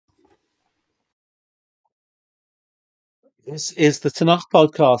This is the Tanakh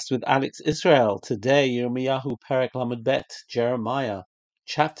podcast with Alex Israel. Today, Yirmiyahu Perek Lamed Bet, Jeremiah,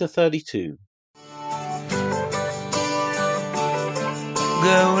 chapter 32.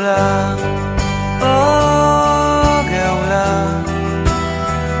 גאולה, או גאולה.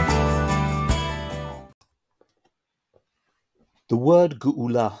 The word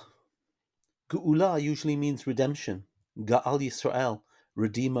Geula. Geula usually means redemption. Ga'al Yisrael,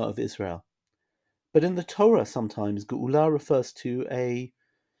 Redeemer of Israel. But in the Torah, sometimes Geula refers to a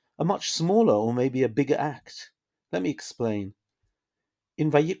much smaller or maybe a bigger act. Let me explain. In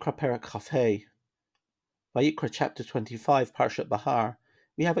Vayikra Perek Chafhei, Vayikra chapter 25, Parshat Bahar,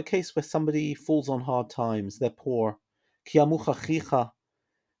 we have a case where somebody falls on hard times, they're poor. Kiamucha chicha,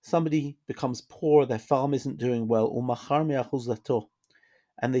 somebody becomes poor, their farm isn't doing well, umachar me'achuz,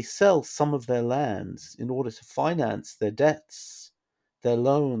 and they sell some of their lands in order to finance their debts, their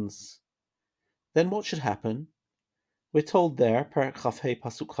loans. Then what should happen? We're told there, Perek Chafhei,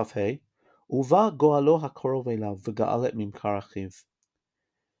 Pasuk Chafhei, Uva goalo hakorov elav v'ga'alet mimkar achiv,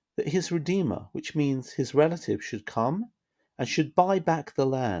 that his redeemer, which means his relative, should come and should buy back the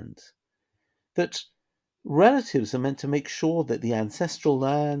land. That relatives are meant to make sure that the ancestral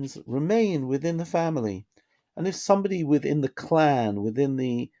lands remain within the family. And if somebody within the clan, within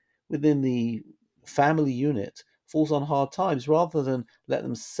the family unit, falls on hard times, rather than let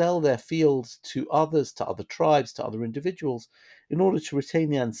them sell their fields to others, to other tribes, to other individuals, in order to retain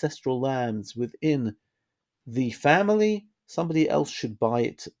the ancestral lands within the family, somebody else should buy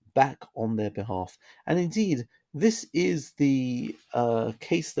it back on their behalf. And indeed, this is the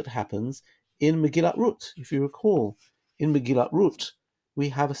case that happens in Megillat Rut. If you recall, in Megillat Rut, we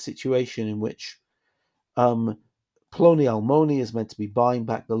have a situation in which Ploni Almoni is meant to be buying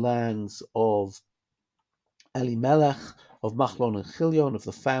back the lands of Elimelech, of Machlon and Chilion, of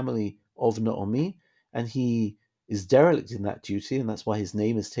the family of Naomi, and he is derelict in that duty, and that's why his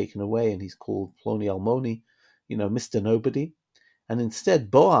name is taken away, and he's called Ploni Almoni, Mr. Nobody. And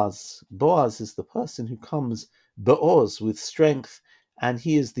instead, Boaz is the person who comes Be'oz with strength, and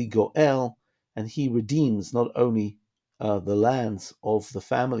he is the Goel, and he redeems not only the lands of the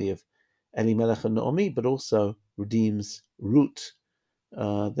family of Elimelech and Naomi, but also redeems Ruth.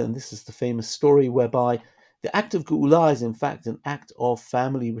 Then this is the famous story whereby the act of Geula is in fact an act of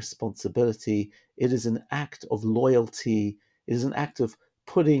family responsibility. It is an act of loyalty. It is an act of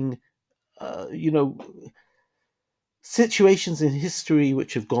putting, situations in history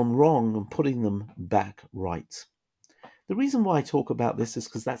which have gone wrong and putting them back right. The reason why I talk about this is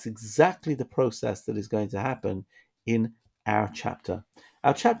because that's exactly the process that is going to happen in our chapter.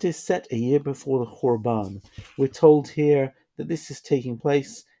 Our chapter is set a year before the Hurban. We're told here that this is taking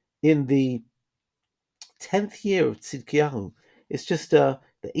place in the 10th year of Tzidkiyahu. It's just the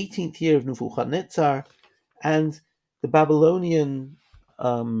 18th year of Nebuchadnezzar, and the Babylonian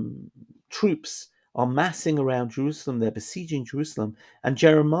troops are massing around Jerusalem. They're besieging Jerusalem, and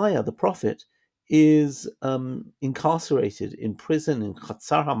Jeremiah, the prophet, is incarcerated in prison in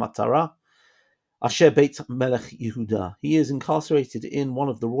Chatzar HaMatara, Asher Beit Melech Yehuda. He is incarcerated in one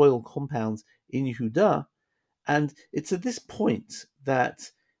of the royal compounds in Yehuda, and it's at this point that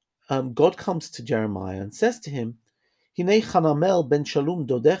God comes to Jeremiah and says to him, Hinei Chanamel ben Shalom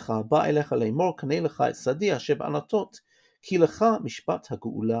dodecha ba elecha leimor kanei lecha et sadi asher b'anatot ki lecha mishpat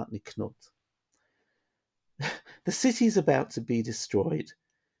ha'geula niknot. The city is about to be destroyed,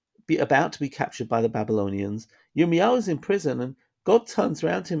 about to be captured by the Babylonians. Yirmiyahu is in prison, and God turns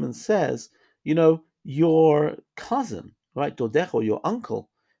around to him and says, your cousin, right, Dodecha, or your uncle,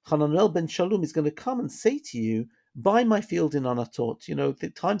 Hananel ben Shalom, is going to come and say to you, buy my field in Anatot. The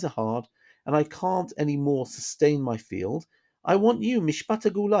times are hard, and I can't anymore sustain my field. I want you,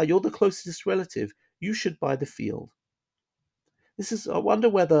 Mishpat Gula, you're the closest relative. You should buy the field. I wonder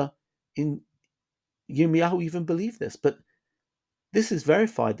whether in Yirmiyahu even believed this, but this is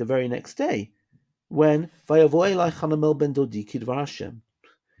verified the very next day when Vayavo Elai Hananel ben Dodi Kidvar Hashem.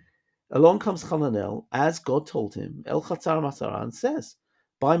 Along comes Hananel, as God told him, El Chatzar Matara, and says,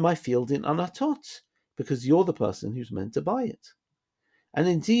 buy my field in Anatot, because you're the person who's meant to buy it. And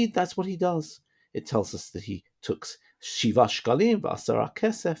indeed, that's what he does. It tells us that he took Shiva Shkalim v'asara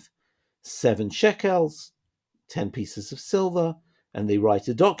kesef, 7 shekels, 10 pieces of silver, and they write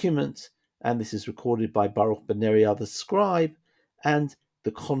a document, and this is recorded by Baruch ben Neriah the scribe, and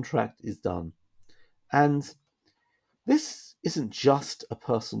the contract is done. And this isn't just a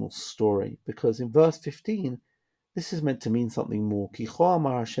personal story, because in verse 15, this is meant to mean something more. Ki כה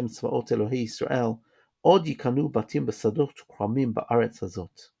אמר השם צבאות אלוהי ישראל, עוד יקנו בתים בשדות וכרמים בארץ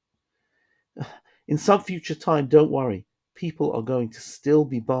הזאת. In some future time, don't worry, people are going to still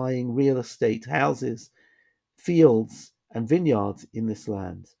be buying real estate, houses, fields, and vineyards in this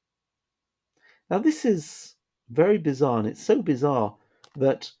land. Now, this is very bizarre, and it's so bizarre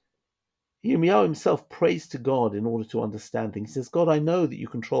that Yirmiyahu himself prays to God in order to understand things. He says, God, I know that you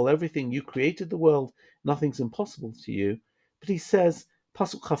control everything. You created the world. Nothing's impossible to you. But he says,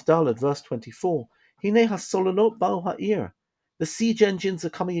 Pasuk Chavdalad, verse 24, Hine hasolonot ba'u ha'ir. The siege engines are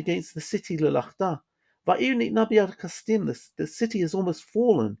coming against the city, Lelachta. Va'ir nitna bi'ad kastim. The city has almost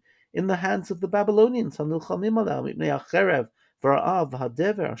fallen in the hands of the Babylonians. Hanilchamim aleh mipnei hacherev v'ra'av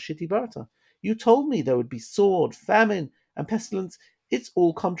v'hadever shitibarta. You told me there would be sword, famine, and pestilence. It's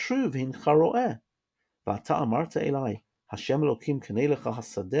all come true. V'hin charo'eh. V'ata amarta elai. Hashem Elokim kanei lecha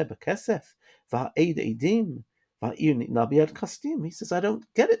hasadeh b'kesef. V'ha'ed edim. V'ha'ir nitna bi'ad kastim. He says, I don't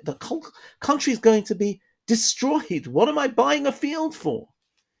get it. The whole country is going to be destroyed. What am I buying a field for?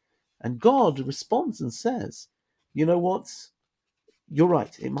 And God responds and says, you know what? You're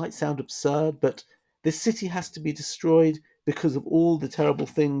right. It might sound absurd, but this city has to be destroyed because of all the terrible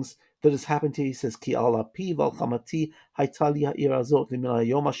things that has happened here. He says, Ki ala pi val chamati haitali ha'ir azot limin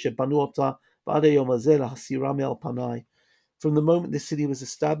hayom asher banu ota v'ad hayom hazeh lahasira me'al panai. From the moment this city was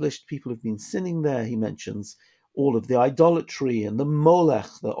established, people have been sinning there. He mentions all of the idolatry and the molech,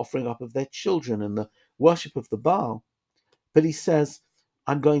 the offering up of their children and the worship of the Baal. But he says,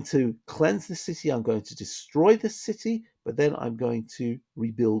 I'm going to cleanse the city, I'm going to destroy this city, but then I'm going to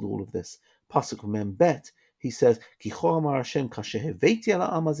rebuild all of this. Pasuk Mem Bet, he says,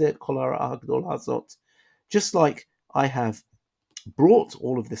 just like I have brought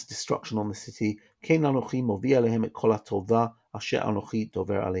all of this destruction on the city,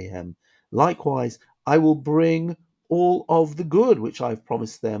 likewise, I will bring all of the good which I've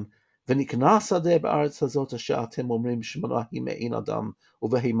promised them. You're saying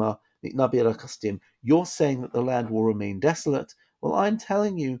that the land will remain desolate. Well, I'm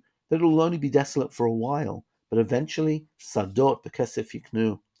telling you that it will only be desolate for a while, but eventually, sadot b'kesef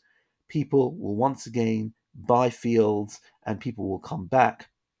yiknu, people will once again buy fields, and people will come back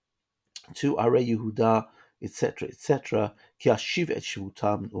to Are Yehuda, etc., etc. Ki ashiv et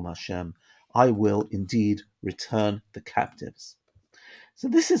shivutam Hashem. I will indeed return the captives. So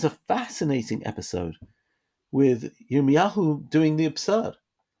this is a fascinating episode with Yirmiyahu doing the absurd.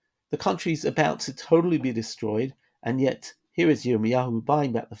 The country's about to totally be destroyed, and yet here is Yirmiyahu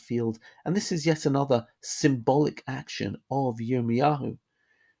buying back the field, and this is yet another symbolic action of Yirmiyahu,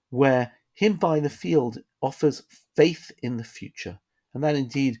 where him buying the field offers faith in the future, and that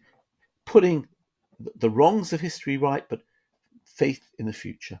indeed putting the wrongs of history right, but faith in the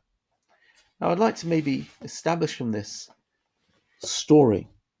future. Now I'd like to maybe establish from this story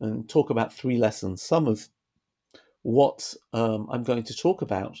and talk about three lessons. Some of what I'm going to talk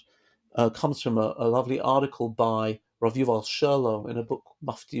about comes from a lovely article by Rav Yuval Sherlow in a book,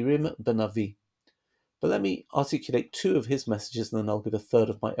 Maftirim Benavi. But let me articulate two of his messages, and then I'll give a third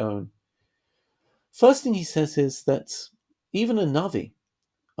of my own. First thing he says is that even a Navi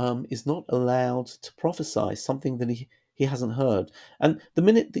is not allowed to prophesy something that he hasn't heard. And the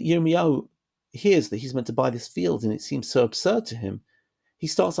minute that Yirmiyahu hears that he's meant to buy this field and it seems so absurd to him, he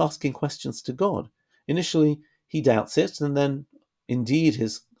starts asking questions to God. Initially, he doubts it, and then indeed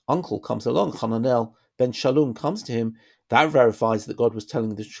his uncle comes along, Hananel ben Shalom comes to him. That verifies that God was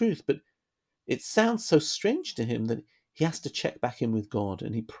telling the truth, but it sounds so strange to him that he has to check back in with God,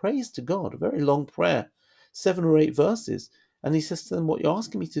 and he prays to God, a very long prayer, 7 or 8 verses, and he says to them, what you're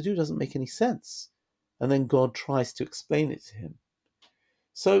asking me to do doesn't make any sense. And then God tries to explain it to him.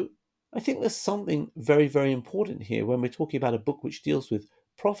 So I think there's something very, very important here when we're talking about a book which deals with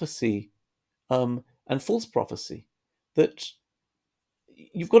prophecy and false prophecy, that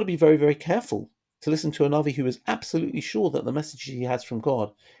you've got to be very, very careful to listen to a Navi who is absolutely sure that the message he has from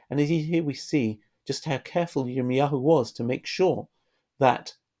God. And indeed, here we see just how careful Yirmiyahu was to make sure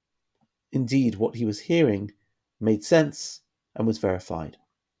that indeed what he was hearing made sense and was verified.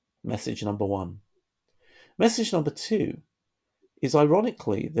 Message number one. Message number two is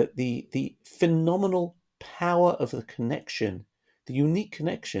ironically that the phenomenal power of the connection, the unique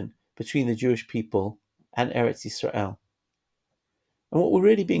connection between the Jewish people and Eretz Yisrael. And what we're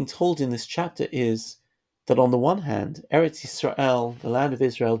really being told in this chapter is that on the one hand, Eretz Yisrael, the land of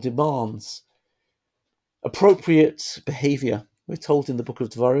Israel, demands appropriate behavior. We're told in the book of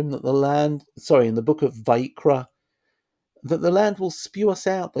Dvarim that in the book of Vayikra, that the land will spew us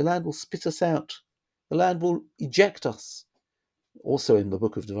out, the land will spit us out, the land will eject us. Also in the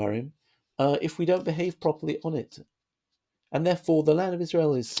book of Dvarim, if we don't behave properly on it. And therefore, the land of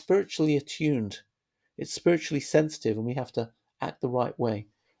Israel is spiritually attuned. It's spiritually sensitive, and we have to act the right way.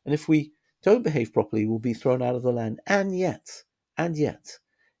 And if we don't behave properly, we'll be thrown out of the land. And yet,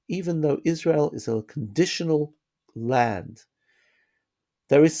 even though Israel is a conditional land.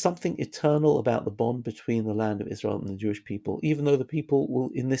 There is something eternal about the bond between the land of Israel and the Jewish people, even though the people will,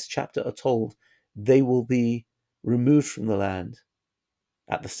 in this chapter, are told they will be removed from the land.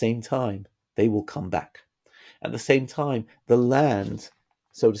 At the same time, they will come back. At the same time, the land,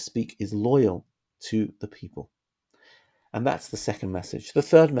 so to speak, is loyal to the people. And that's the second message. The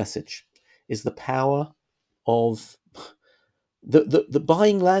third message is the power of the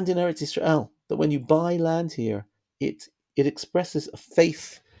buying land in Eretz Israel. That when you buy land here, it expresses a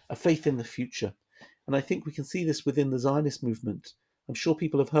faith in the future. And I think we can see this within the Zionist movement. I'm sure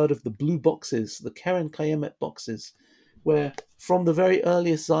people have heard of the blue boxes, the Keren Kayemet boxes, where from the very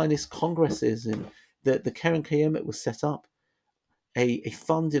earliest Zionist congresses in the Keren Kayemet was set up, a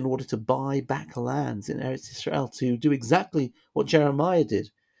fund in order to buy back lands in Eretz Israel to do exactly what Jeremiah did.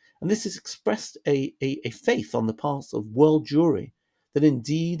 And this has expressed a faith on the part of world Jewry that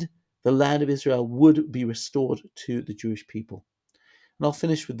indeed the land of Israel would be restored to the Jewish people. And I'll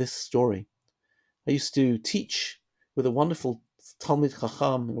finish with this story. I used to teach with a wonderful Talmid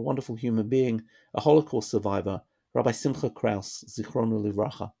Chacham and a wonderful human being, a Holocaust survivor, Rabbi Simcha Kraus, Zichrono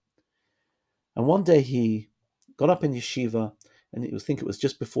Livracha. And one day he got up in yeshiva, and I think it was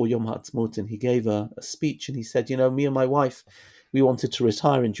just before Yom Ha'atzmaut, and he gave a speech, and he said, me and my wife, we wanted to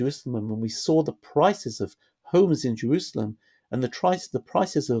retire in Jerusalem, and when we saw the prices of homes in Jerusalem and the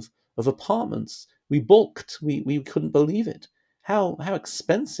prices of apartments, we balked. We couldn't believe it. How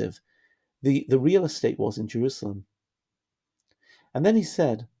expensive the real estate was in Jerusalem. And then he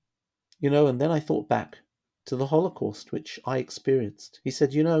said, and then I thought back to the Holocaust, which I experienced. He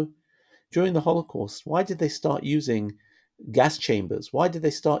said, during the Holocaust, why did they start using gas chambers? Why did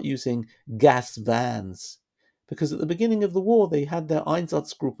they start using gas vans? Because at the beginning of the war, they had their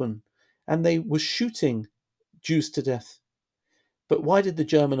Einsatzgruppen and they were shooting Jews to death. But why did the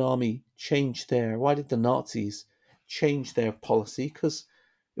German army why did the Nazis change their policy? Because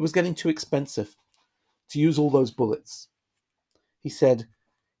it was getting too expensive to use all those bullets. He said,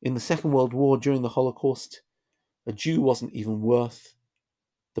 in the Second World War, during the Holocaust, a Jew wasn't even worth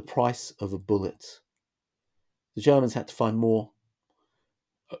the price of a bullet. The Germans had to find more,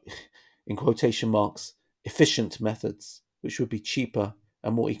 in quotation marks, efficient methods, which would be cheaper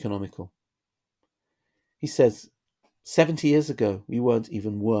and more economical. He says, 70 years ago, we weren't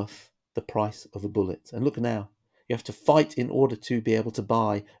even worth the price of a bullet. And look now, you have to fight in order to be able to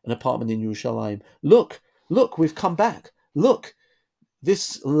buy an apartment in Yerushalayim. Look, we've come back. Look,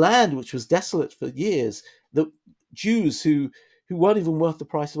 this land which was desolate for years, the Jews who weren't even worth the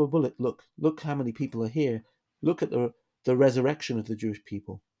price of a bullet. Look how many people are here. Look at the resurrection of the Jewish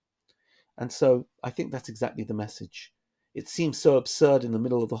people. And so I think that's exactly the message. It seems so absurd in the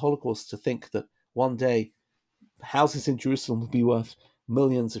middle of the Holocaust to think that one day houses in Jerusalem will be worth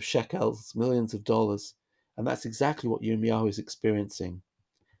millions of shekels, millions of dollars. And that's exactly what Yirmiyahu is experiencing.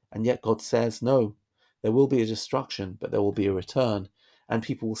 And yet God says, no, there will be a destruction, but there will be a return. And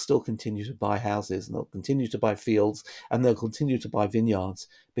people will still continue to buy houses, and they'll continue to buy fields, and they'll continue to buy vineyards,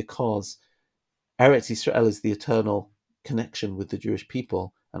 because Eretz Yisrael is the eternal connection with the Jewish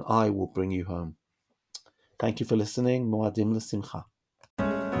people, and I will bring you home. Thank you for listening. Moadim l'simcha.